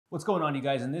What's going on, you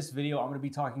guys? In this video, I'm going to be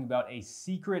talking about a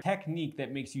secret technique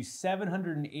that makes you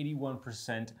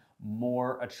 781%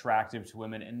 more attractive to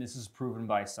women, and this is proven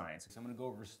by science. So I'm going to go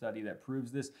over a study that proves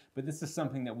this, but this is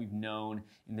something that we've known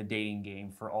in the dating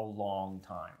game for a long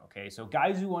time, okay? So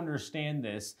guys who understand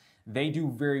this, they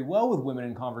do very well with women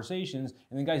in conversations,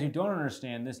 and then guys who don't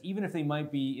understand this, even if they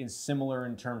might be similar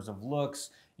in terms of looks,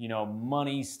 you know,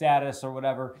 money, status, or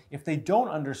whatever, if they don't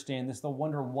understand this, they'll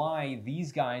wonder why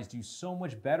these guys do so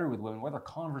much better with women, why their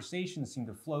conversations seem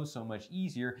to flow so much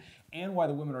easier, and why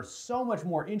the women are so much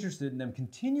more interested in them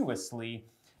continuously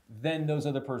than those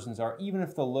other persons are, even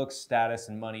if the looks, status,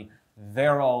 and money,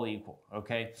 they're all equal,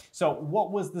 okay? So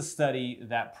what was the study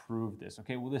that proved this?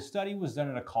 Okay, well, the study was done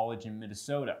at a college in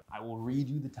Minnesota. I will read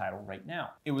you the title right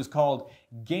now. It was called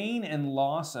Gain and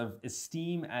Loss of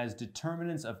Esteem as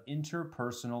Determinants of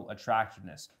Interpersonal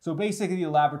Attractiveness. So basically, the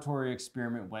laboratory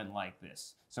experiment went like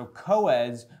this. So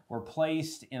co-eds were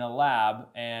placed in a lab,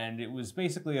 and it was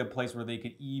basically a place where they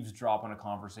could eavesdrop on a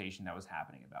conversation that was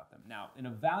happening about them. Now, an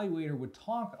evaluator would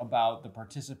talk about the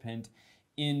participant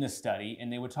in the study,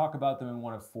 and they would talk about them in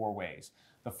one of four ways.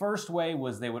 The first way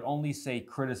was they would only say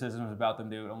criticisms about them,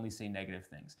 they would only say negative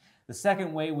things. The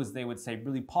second way was they would say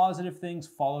really positive things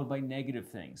followed by negative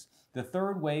things. The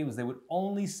third way was they would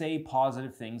only say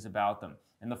positive things about them.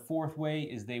 And the fourth way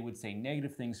is they would say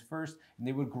negative things first, and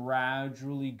they would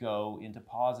gradually go into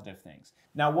positive things.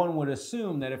 Now, one would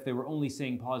assume that if they were only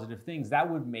saying positive things, that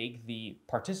would make the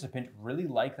participant really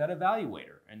like that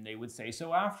evaluator, and they would say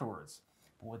so afterwards.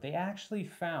 But what they actually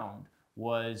found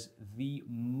was the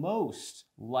most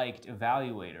liked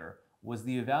evaluator was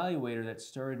the evaluator that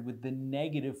started with the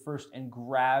negative first and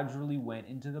gradually went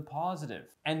into the positive.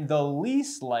 And the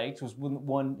least liked was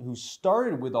one who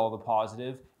started with all the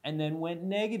positive and then went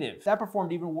negative. That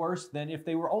performed even worse than if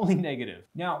they were only negative.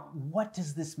 Now, what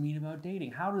does this mean about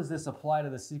dating? How does this apply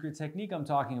to the secret technique I'm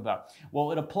talking about?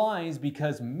 Well, it applies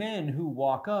because men who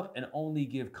walk up and only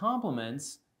give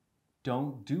compliments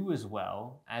don't do as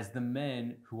well as the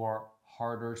men who are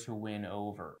harder to win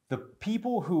over. The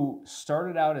people who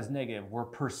started out as negative were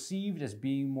perceived as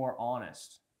being more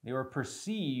honest. They were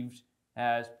perceived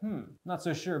as, not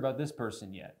so sure about this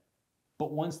person yet.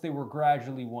 But once they were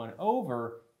gradually won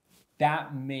over,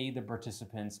 that made the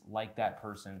participants like that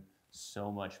person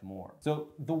so much more.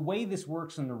 So the way this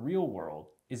works in the real world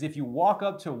is if you walk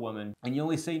up to a woman and you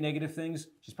only say negative things,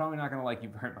 she's probably not gonna like you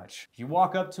very much. If you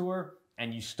walk up to her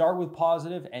and you start with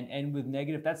positive and end with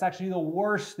negative, that's actually the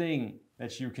worst thing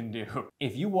that you can do.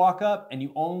 If you walk up and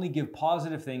you only give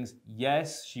positive things,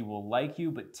 yes, she will like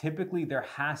you, but typically there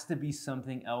has to be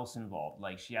something else involved.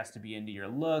 Like she has to be into your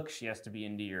look, she has to be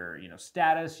into your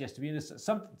status, she has to be into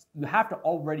something. You have to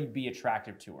already be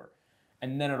attractive to her,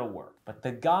 and then it'll work. But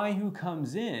the guy who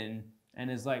comes in and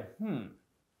is like,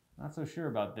 not so sure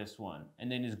about this one,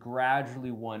 and then is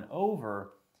gradually won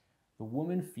over, the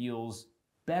woman feels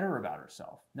better about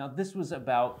herself. Now, this was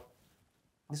about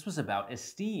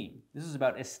esteem. This is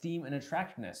about esteem and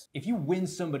attractiveness. If you win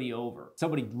somebody over,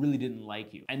 somebody really didn't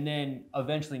like you, and then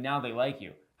eventually now they like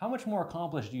you, how much more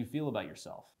accomplished do you feel about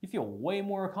yourself? You feel way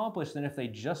more accomplished than if they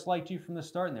just liked you from the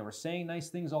start and they were saying nice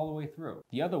things all the way through.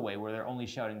 The other way, where they're only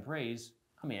shouting praise,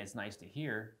 I mean, it's nice to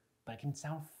hear, but it can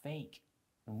sound fake.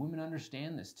 And women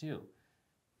understand this too.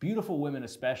 Beautiful women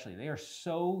especially, they are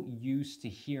so used to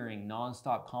hearing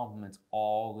nonstop compliments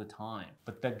all the time.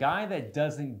 But the guy that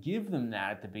doesn't give them that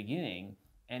at the beginning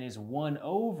and is won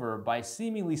over by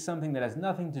seemingly something that has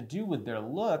nothing to do with their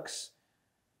looks,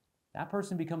 that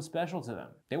person becomes special to them.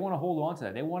 They want to hold on to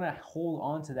that. They want to hold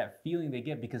on to that feeling they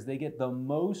get because they get the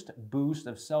most boost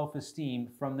of self-esteem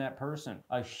from that person.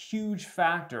 A huge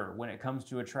factor when it comes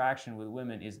to attraction with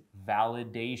women is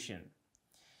validation.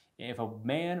 If a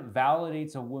man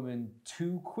validates a woman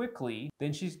too quickly,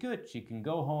 then she's good. She can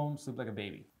go home, sleep like a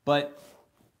baby. But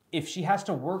if she has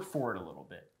to work for it a little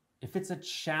bit, if it's a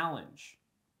challenge,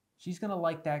 she's gonna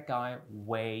like that guy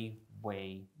way,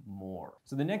 way more.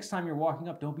 So the next time you're walking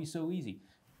up, don't be so easy.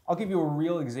 I'll give you a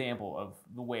real example of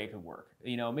the way it could work.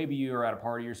 You know, maybe you're at a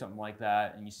party or something like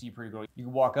that and you see a pretty girl. You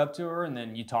can walk up to her and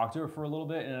then you talk to her for a little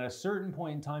bit, and at a certain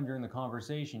point in time during the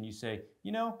conversation, you say,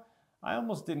 you know, I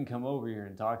almost didn't come over here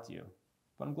and talk to you,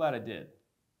 but I'm glad I did,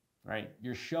 right?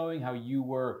 You're showing how you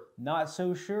were not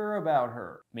so sure about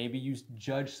her. Maybe you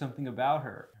judged something about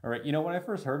her. All right, you know, when I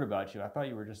first heard about you, I thought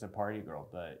you were just a party girl,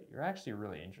 but you're actually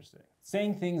really interesting.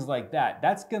 Saying things like that,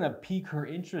 that's gonna pique her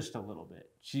interest a little bit.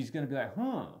 She's gonna be like,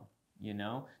 you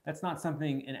know? That's not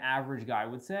something an average guy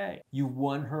would say. You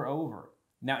won her over.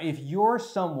 Now, if you're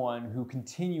someone who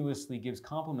continuously gives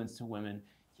compliments to women,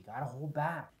 you gotta hold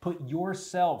back. Put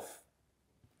yourself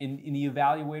in the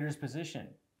evaluator's position.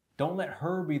 Don't let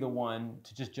her be the one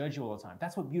to just judge you all the time.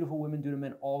 That's what beautiful women do to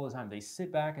men all the time. They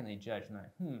sit back and they judge and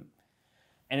they're like,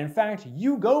 And in fact,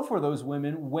 you go for those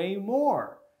women way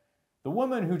more. The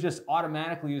woman who just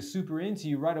automatically is super into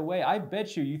you right away, I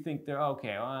bet you think they're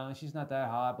okay, well, she's not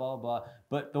that hot, blah, blah.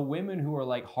 But the women who are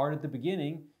like hard at the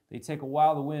beginning, they take a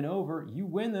while to win over, you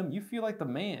win them, you feel like the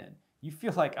man. You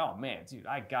feel like, oh man, dude,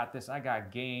 I got this, I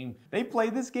got game. They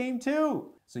play this game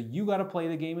too. So you gotta play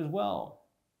the game as well.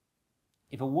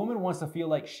 If a woman wants to feel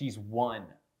like she's won,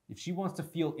 if she wants to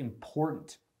feel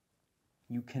important,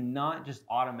 you cannot just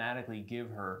automatically give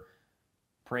her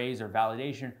praise or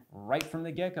validation right from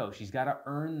the get-go. She's got to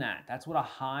earn that. That's what a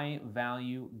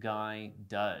high-value guy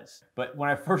does. But when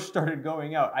I first started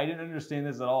going out, I didn't understand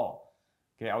this at all.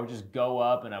 Okay, I would just go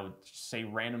up and I would say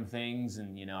random things,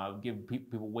 and I would give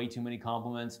people way too many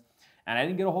compliments, and I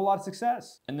didn't get a whole lot of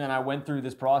success. And then I went through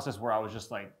this process where I was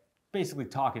just like basically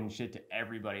talking shit to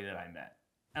everybody that I met.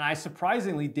 And I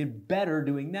surprisingly did better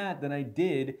doing that than I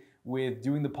did with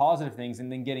doing the positive things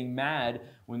and then getting mad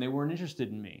when they weren't interested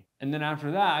in me. And then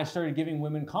after that, I started giving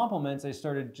women compliments. I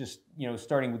started just,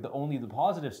 starting with only the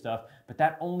positive stuff, but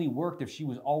that only worked if she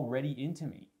was already into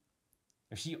me.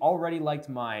 If she already liked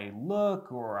my look,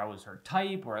 or I was her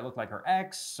type, or I looked like her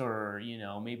ex, or,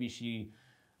 maybe she,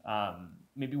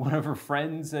 maybe one of her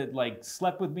friends had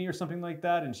slept with me or something like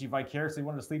that, and she vicariously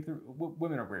wanted to sleep through,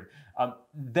 women are weird,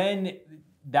 then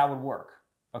that would work,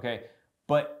 okay?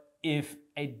 But if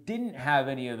I didn't have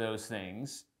any of those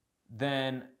things,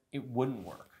 then it wouldn't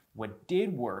work. What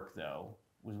did work, though,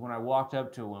 was when I walked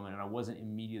up to a woman and I wasn't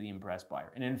immediately impressed by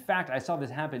her. And in fact, I saw this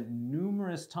happen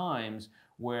numerous times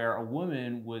where a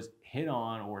woman was hit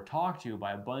on or talked to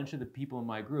by a bunch of the people in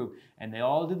my group, and they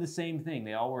all did the same thing.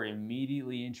 They all were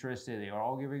immediately interested. They were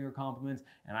all giving her compliments,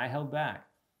 and I held back,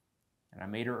 and I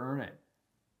made her earn it.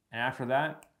 And after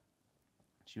that,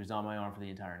 she was on my arm for the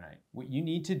entire night. What you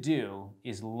need to do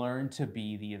is learn to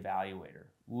be the evaluator.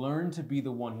 Learn to be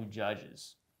the one who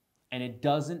judges. And it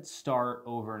doesn't start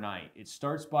overnight. It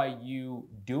starts by you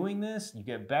doing this, you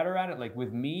get better at it. Like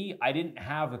with me, I didn't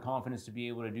have the confidence to be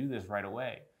able to do this right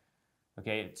away.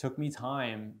 Okay, it took me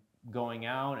time going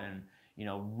out and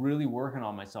really working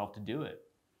on myself to do it.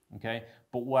 Okay,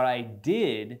 but what I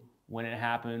did when it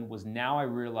happened was, now I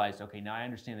realized, okay, now I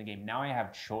understand the game. Now I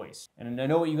have choice. And I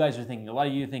know what you guys are thinking. A lot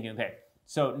of you are thinking, okay,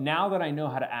 so now that I know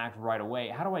how to act right away,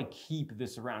 how do I keep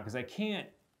this around? Because I can't,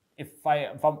 if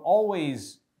I'm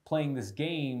always playing this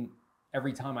game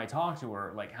every time I talk to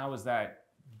her, how is that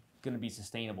going to be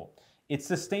sustainable? It's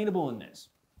sustainable in this.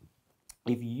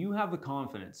 If you have the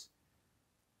confidence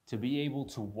to be able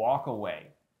to walk away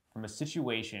from a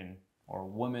situation or a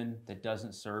woman that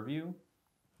doesn't serve you,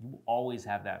 you always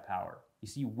have that power. You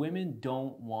see, women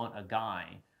don't want a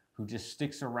guy who just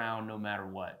sticks around no matter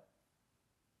what.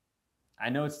 I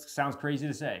know it sounds crazy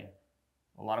to say.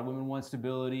 A lot of women want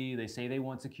stability. They say they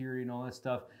want security and all that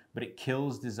stuff, but it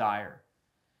kills desire.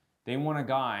 They want a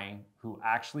guy who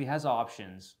actually has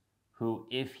options, who,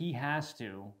 if he has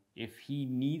to, if he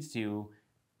needs to,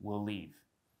 will leave.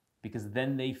 Because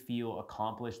then they feel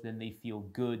accomplished, then they feel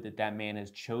good that that man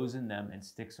has chosen them and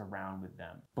sticks around with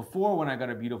them. Before, when I got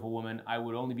a beautiful woman, I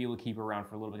would only be able to keep her around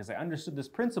for a little bit because I understood this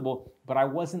principle, but I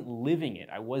wasn't living it.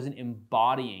 I wasn't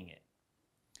embodying it.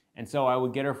 And so I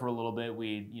would get her for a little bit.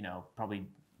 We'd, probably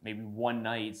maybe one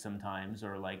night sometimes,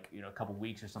 or a couple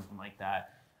weeks or something like that.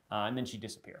 And then she'd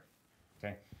disappear,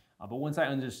 okay? But once I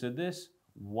understood this,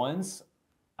 once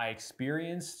I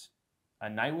experienced a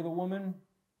night with a woman,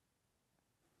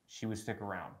 she would stick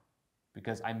around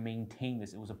because I maintained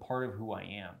this. It was a part of who I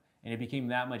am. And it became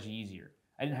that much easier.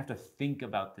 I didn't have to think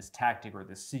about this tactic or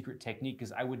this secret technique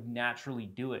because I would naturally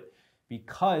do it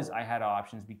because I had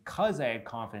options, because I had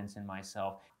confidence in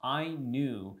myself. I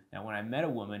knew that when I met a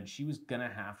woman, she was gonna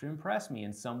have to impress me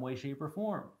in some way, shape, or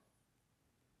form.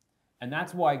 And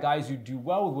that's why guys who do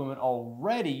well with women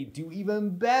already do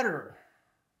even better,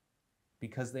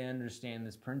 because they understand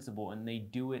this principle and they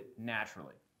do it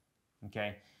naturally,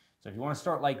 okay? So if you want to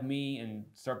start like me and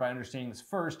start by understanding this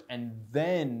first and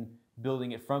then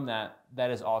building it from that,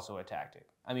 that is also a tactic.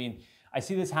 I mean, I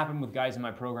see this happen with guys in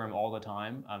my program all the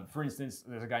time. For instance,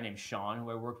 there's a guy named Sean who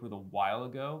I worked with a while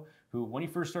ago, who when he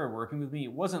first started working with me,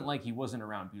 it wasn't like he wasn't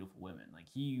around beautiful women. Like,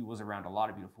 he was around a lot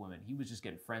of beautiful women. He was just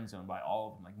getting friend zoned by all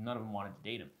of them. Like, none of them wanted to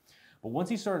date him. But once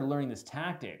he started learning this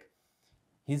tactic,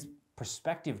 his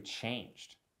perspective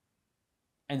changed.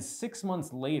 And 6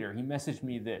 months later, he messaged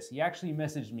me this. He actually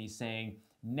messaged me saying,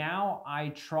 now I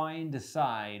try and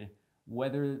decide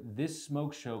whether this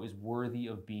smoke show is worthy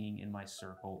of being in my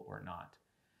circle or not.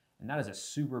 And that is a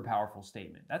super powerful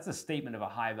statement. That's a statement of a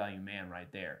high value man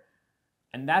right there.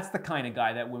 And that's the kind of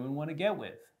guy that women want to get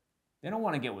with. They don't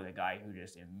want to get with a guy who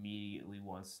just immediately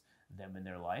wants them in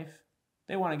their life.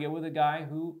 They want to get with a guy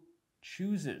who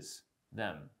chooses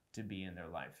them to be in their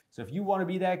life. So if you want to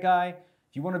be that guy,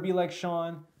 if you want to be like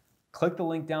Sean, click the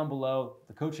link down below.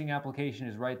 The coaching application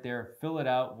is right there. Fill it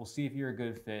out. We'll see if you're a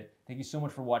good fit. Thank you so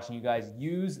much for watching, you guys.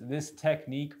 Use this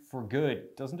technique for good.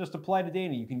 It doesn't just apply to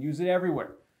dating. You can use it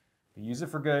everywhere. But use it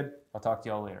for good. I'll talk to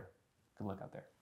y'all later. Good luck out there.